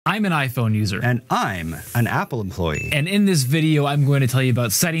I'm an iPhone user. And I'm an Apple employee. And in this video, I'm going to tell you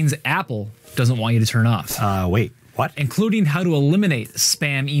about settings Apple doesn't want you to turn off. Wait, what? Including how to eliminate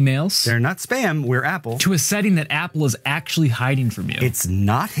spam emails. They're not spam, we're Apple. To a setting that Apple is actually hiding from you. It's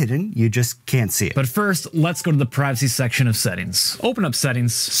not hidden, you just can't see it. But first, let's go to the privacy section of settings. Open up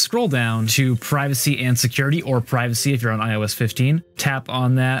settings, scroll down to privacy and security, or privacy if you're on iOS 15. Tap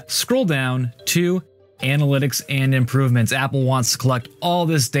on that, scroll down to analytics and improvements. Apple wants to collect all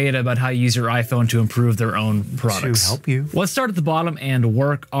this data about how you use your iPhone to improve their own products. To help you. Let's start at the bottom and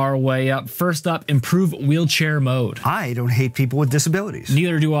work our way up. First up, improve wheelchair mode. I don't hate people with disabilities.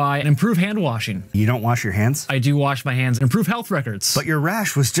 Neither do I. And improve hand washing. You don't wash your hands? I do wash my hands. Improve health records. But your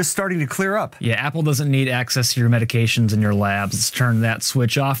rash was just starting to clear up. Yeah, Apple doesn't need access to your medications and your labs. Let's turn that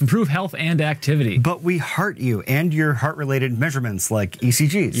switch off. Improve health and activity. But we heart you and your heart-related measurements like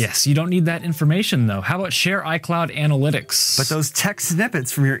ECGs. Yes, you don't need that information though. How about share iCloud analytics? But those text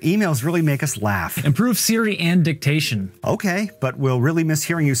snippets from your emails really make us laugh. Improve Siri and dictation. Okay, but we'll really miss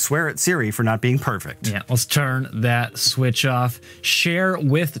hearing you swear at Siri for not being perfect. Yeah, let's turn that switch off. Share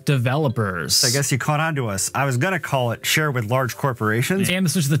with developers. I guess you caught on to us. I was going to call it share with large corporations. And the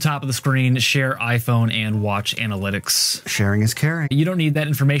switch at the top of the screen, share iPhone and watch analytics. Sharing is caring. You don't need that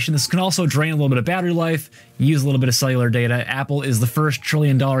information. This can also drain a little bit of battery life, use a little bit of cellular data. Apple is the first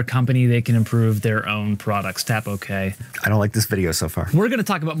trillion-dollar company. They can improve their own products. Tap OK. I don't like this video so far. We're going to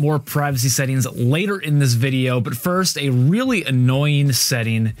talk about more privacy settings later in this video, but first, a really annoying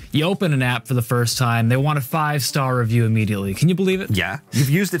setting. You open an app for the first time, they want a 5-star review immediately. Can you believe it? Yeah,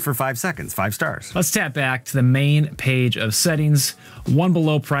 you've used it for 5 seconds, 5 stars. Let's tap back to the main page of settings. One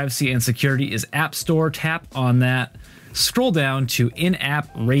below privacy and security is App Store. Tap on that. Scroll down to in-app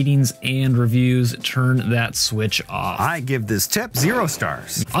ratings and reviews. Turn that switch off. I give this tip 0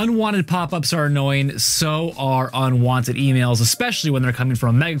 stars. Unwanted pop-ups are annoying, so are unwanted emails, especially when they're coming from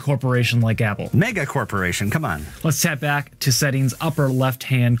a mega corporation like Apple. Mega corporation, come on. Let's tap back to settings, upper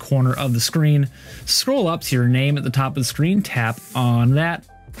left-hand corner of the screen. Scroll up to your name at the top of the screen. Tap on that.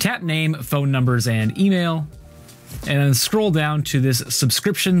 Tap name, phone numbers, and email. And then scroll down to this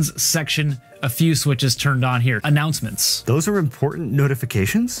subscriptions section. A few switches turned on here. Announcements. Those are important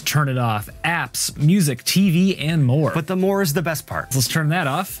notifications? Turn it off. Apps, music, TV, and more. But the more is the best part. Let's turn that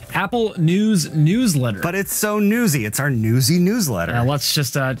off. Apple News newsletter. But it's so newsy. It's our newsy newsletter. Let's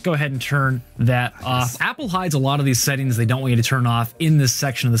just go ahead and turn that off. Apple hides a lot of these settings they don't want you to turn off in this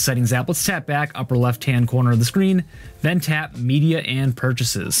section of the settings app. Let's tap back, upper left-hand corner of the screen, then tap media and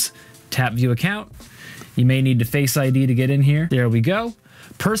purchases. Tap view account. You may need to Face ID to get in here. There we go.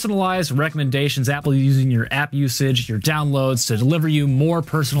 Personalized recommendations. Apple using your app usage, your downloads to deliver you more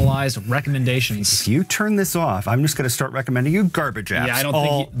personalized recommendations. If you turn this off, I'm just going to start recommending you garbage apps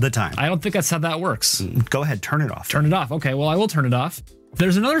all the time. I don't think that's how that works. Go ahead, turn it off. Turn it off. Okay, well, I will turn it off.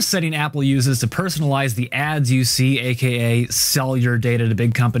 There's another setting Apple uses to personalize the ads you see, aka sell your data to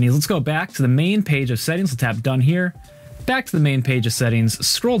big companies. Let's go back to the main page of settings. We'll tap done here. Back to the main page of settings.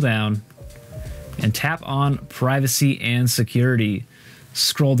 Scroll down and tap on privacy and security.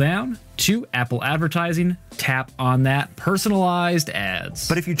 Scroll down to Apple advertising, tap on that, personalized ads.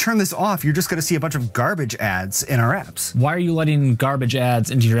 But if you turn this off, you're just going to see a bunch of garbage ads in our apps. Why are you letting garbage ads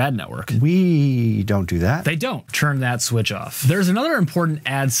into your ad network? We don't do that. They don't. Turn that switch off. There's another important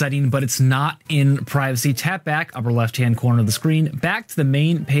ad setting, but it's not in privacy. Tap back, upper left-hand corner of the screen, back to the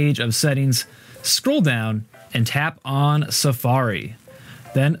main page of settings, scroll down, and tap on Safari.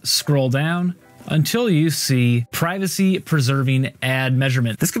 Then scroll down until you see privacy preserving ad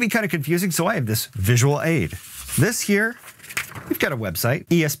measurement. This could be kind of confusing, so I have this visual aid. This here, we've got a website,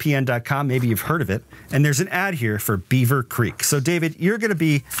 ESPN.com, maybe you've heard of it, and there's an ad here for Beaver Creek. So David, you're going to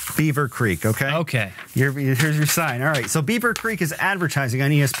be Beaver Creek, okay? Okay. Here's your sign. All right, so Beaver Creek is advertising on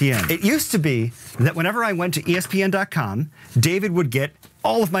ESPN. It used to be that whenever I went to ESPN.com, David would get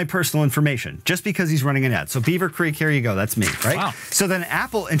all of my personal information just because he's running an ad. So Beaver Creek, here you go. That's me, right? Wow. So then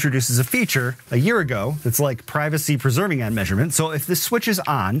Apple introduces a feature a year ago that's like privacy preserving ad measurement. So if this switch is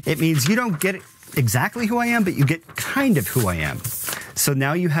on, it means you don't get exactly who I am, but you get kind of who I am. So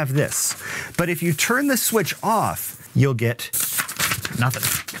now you have this. But if you turn the switch off, you'll get nothing.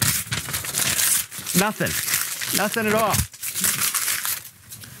 Nothing. Nothing at all.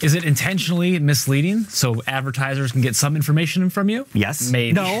 Is it intentionally misleading so advertisers can get some information from you? Yes.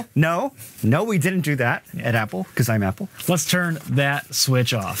 Maybe. No, we didn't do that at Apple because I'm Apple. Let's turn that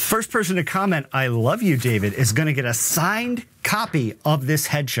switch off. First person to comment, I love you, David, is going to get a signed copy of this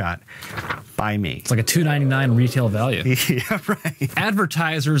headshot by me. It's like a $2.99 retail value. Yeah, right.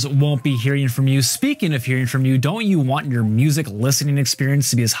 Advertisers won't be hearing from you. Speaking of hearing from you, don't you want your music listening experience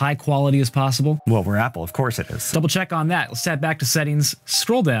to be as high quality as possible? Well, we're Apple, of course it is. Double check on that. Let's tap back to settings,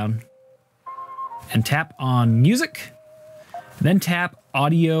 scroll down, and tap on music, then tap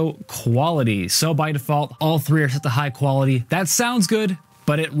audio quality. So by default, all three are set to high quality. That sounds good,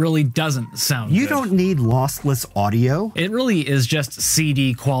 but it really doesn't sound You good. don't need lossless audio. It really is just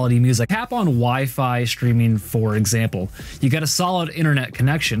CD quality music. Tap on Wi-Fi streaming, for example. You got a solid internet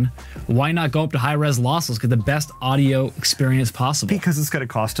connection. Why not go up to high-res lossless, get the best audio experience possible? Because it's going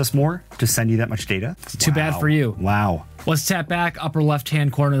to cost us more to send you that much data. Too bad for you. Wow. Let's tap back, upper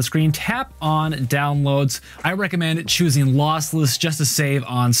left-hand corner of the screen, tap on downloads. I recommend choosing lossless just to save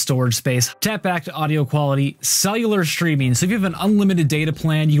on storage space. Tap back to audio quality, cellular streaming. So if you have an unlimited data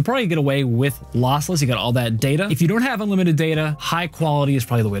plan, you can probably get away with lossless. You got all that data. If you don't have unlimited data, high quality is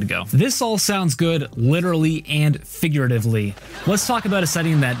probably the way to go. This all sounds good, literally and figuratively. Let's talk about a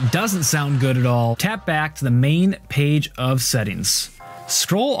setting that doesn't sound good at all. Tap back to the main page of settings.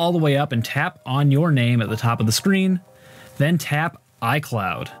 Scroll all the way up and tap on your name at the top of the screen. Then tap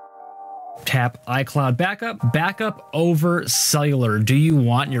iCloud. Tap iCloud backup over cellular. Do you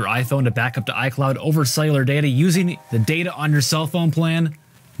want your iPhone to back up to iCloud over cellular data using the data on your cell phone plan?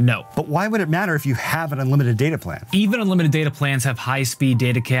 No. But why would it matter if you have an unlimited data plan? Even unlimited data plans have high-speed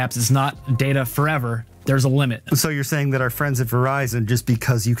data caps. It's not data forever. There's a limit. So you're saying that our friends at Verizon, just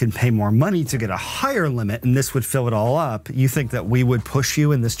because you can pay more money to get a higher limit and this would fill it all up, you think that we would push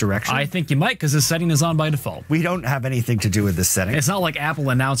you in this direction? I think you might, because this setting is on by default. We don't have anything to do with this setting. It's not like Apple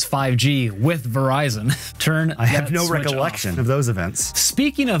announced 5G with Verizon. I have no recollection of those events.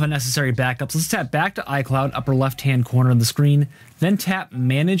 Speaking of unnecessary backups, let's tap back to iCloud, upper left-hand corner of the screen, then tap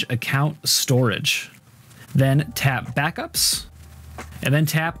Manage Account Storage. Then tap Backups, and then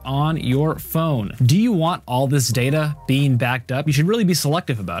tap on your phone. Do you want all this data being backed up? You should really be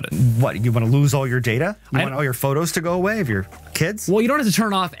selective about it. What, you want to lose all your data? You want all your photos to go away of your kids? Well, you don't have to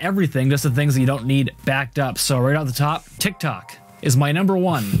turn off everything, just the things that you don't need backed up. So right off the top, TikTok is my number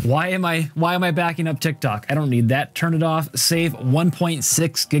one. Why am I backing up TikTok? I don't need that. Turn it off. Save 1.6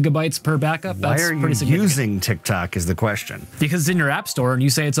 gigabytes per backup. Why are you using TikTok is the question. Because it's in your app store and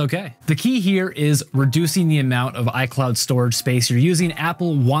you say it's okay. The key here is reducing the amount of iCloud storage space you're using.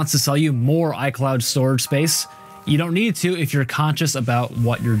 Apple wants to sell you more iCloud storage space. You don't need to if you're conscious about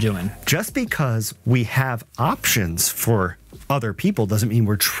what you're doing. Just because we have options for other people doesn't mean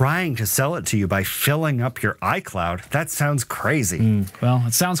we're trying to sell it to you by filling up your iCloud. That sounds crazy. Well,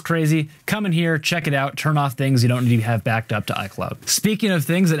 it sounds crazy. Come in here, check it out, turn off things you don't need to have backed up to iCloud. Speaking of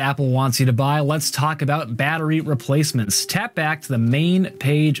things that Apple wants you to buy, let's talk about battery replacements. Tap back to the main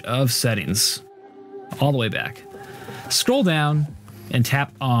page of settings. All the way back. Scroll down and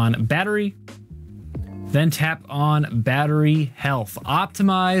tap on battery. Then tap on battery health,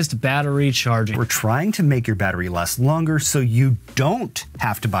 optimized battery charging. We're trying to make your battery last longer so you don't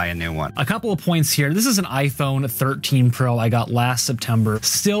have to buy a new one. A couple of points here. This is an iPhone 13 Pro I got last September.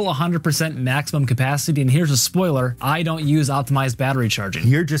 Still 100% maximum capacity. And here's a spoiler. I don't use optimized battery charging.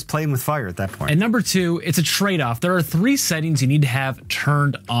 You're just playing with fire at that point. And number two, it's a trade-off. There are 3 settings you need to have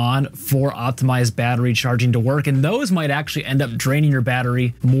turned on for optimized battery charging to work. And those might actually end up draining your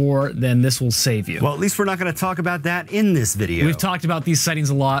battery more than this will save you. Well, at least we're not going to talk about that in this video. We've talked about these settings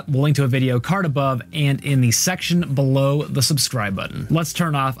a lot. We'll link to a video card above and in the section below the subscribe button. Let's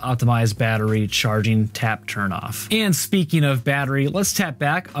turn off optimized battery charging, tap turn off. And speaking of battery, let's tap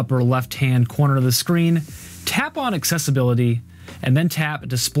back, upper left-hand corner of the screen, tap on accessibility, and then tap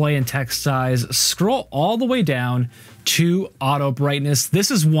display and text size. Scroll all the way down to auto brightness. This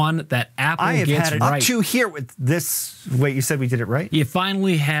is one that Apple gets right. I have had it up to here with this. Wait, you said we did it right? You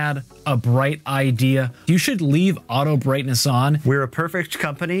finally had a bright idea. You should leave auto brightness on. We're a perfect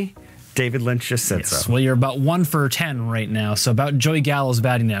company. David Lynch just said so. Well, you're about 1 for 10 right now, so about Joey Gallo's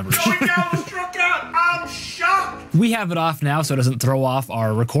batting average. Joey Gallo struck out. I'm shocked. We have it off now so it doesn't throw off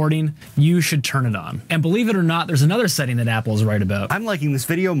our recording. You should turn it on. And believe it or not, there's another setting that Apple is right about. I'm liking this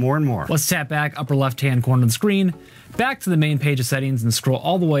video more and more. Let's tap back, upper left-hand corner of the screen, back to the main page of settings and scroll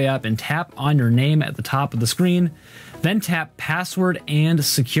all the way up and tap on your name at the top of the screen. Then tap password and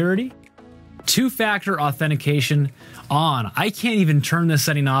security. 2-factor authentication on. I can't even turn this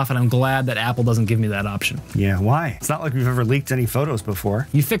setting off, and I'm glad that Apple doesn't give me that option. Yeah, why? It's not like we've ever leaked any photos before.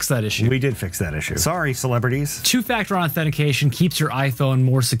 You fixed that issue. We did fix that issue. Sorry, celebrities. 2-factor authentication keeps your iPhone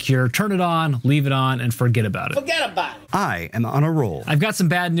more secure. Turn it on, leave it on, and forget about it. Forget about it. I am on a roll. I've got some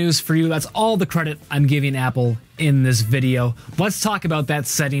bad news for you. That's all the credit I'm giving Apple in this video. Let's talk about that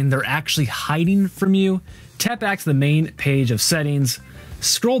setting they're actually hiding from you. Tap back to the main page of settings,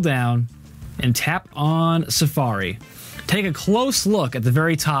 scroll down, and tap on Safari. Take a close look at the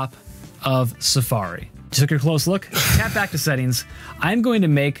very top of Safari. Took a close look, tap back to settings. I'm going to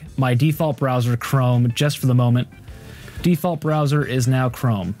make my default browser Chrome just for the moment. Default browser is now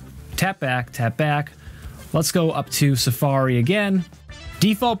Chrome. Tap back, tap back. Let's go up to Safari again.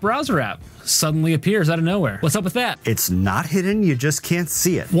 Default browser app suddenly appears out of nowhere. What's up with that? It's not hidden, you just can't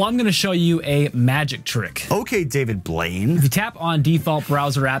see it. Well, I'm going to show you a magic trick. Okay, David Blaine. If you tap on default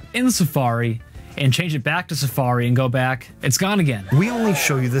browser app in Safari and change it back to Safari and go back, it's gone again. We only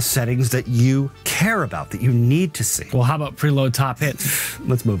show you the settings that you care about, that you need to see. Well, how about preload top hit?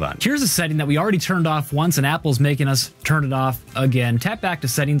 Let's move on. Here's a setting that we already turned off once, and Apple's making us turn it off again. Tap back to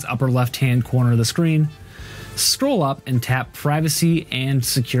settings, upper left-hand corner of the screen. Scroll up and tap privacy and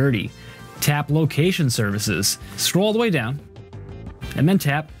security. Tap location services. Scroll all the way down, and then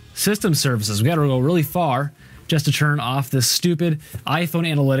tap system services. We got to go really far just to turn off this stupid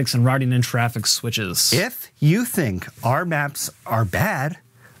iPhone analytics and routing and traffic switches. If you think our maps are bad,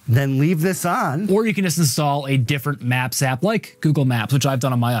 then leave this on. Or you can just install a different Maps app like Google Maps, which I've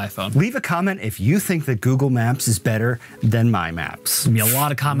done on my iPhone. Leave a comment if you think that Google Maps is better than my maps. There's gonna be a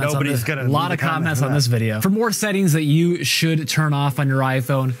lot of comments on this. A lot of comments on this video. For more settings that you should turn off on your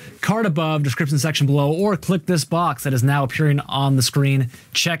iPhone, card above, description section below, or click this box that is now appearing on the screen.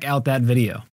 Check out that video.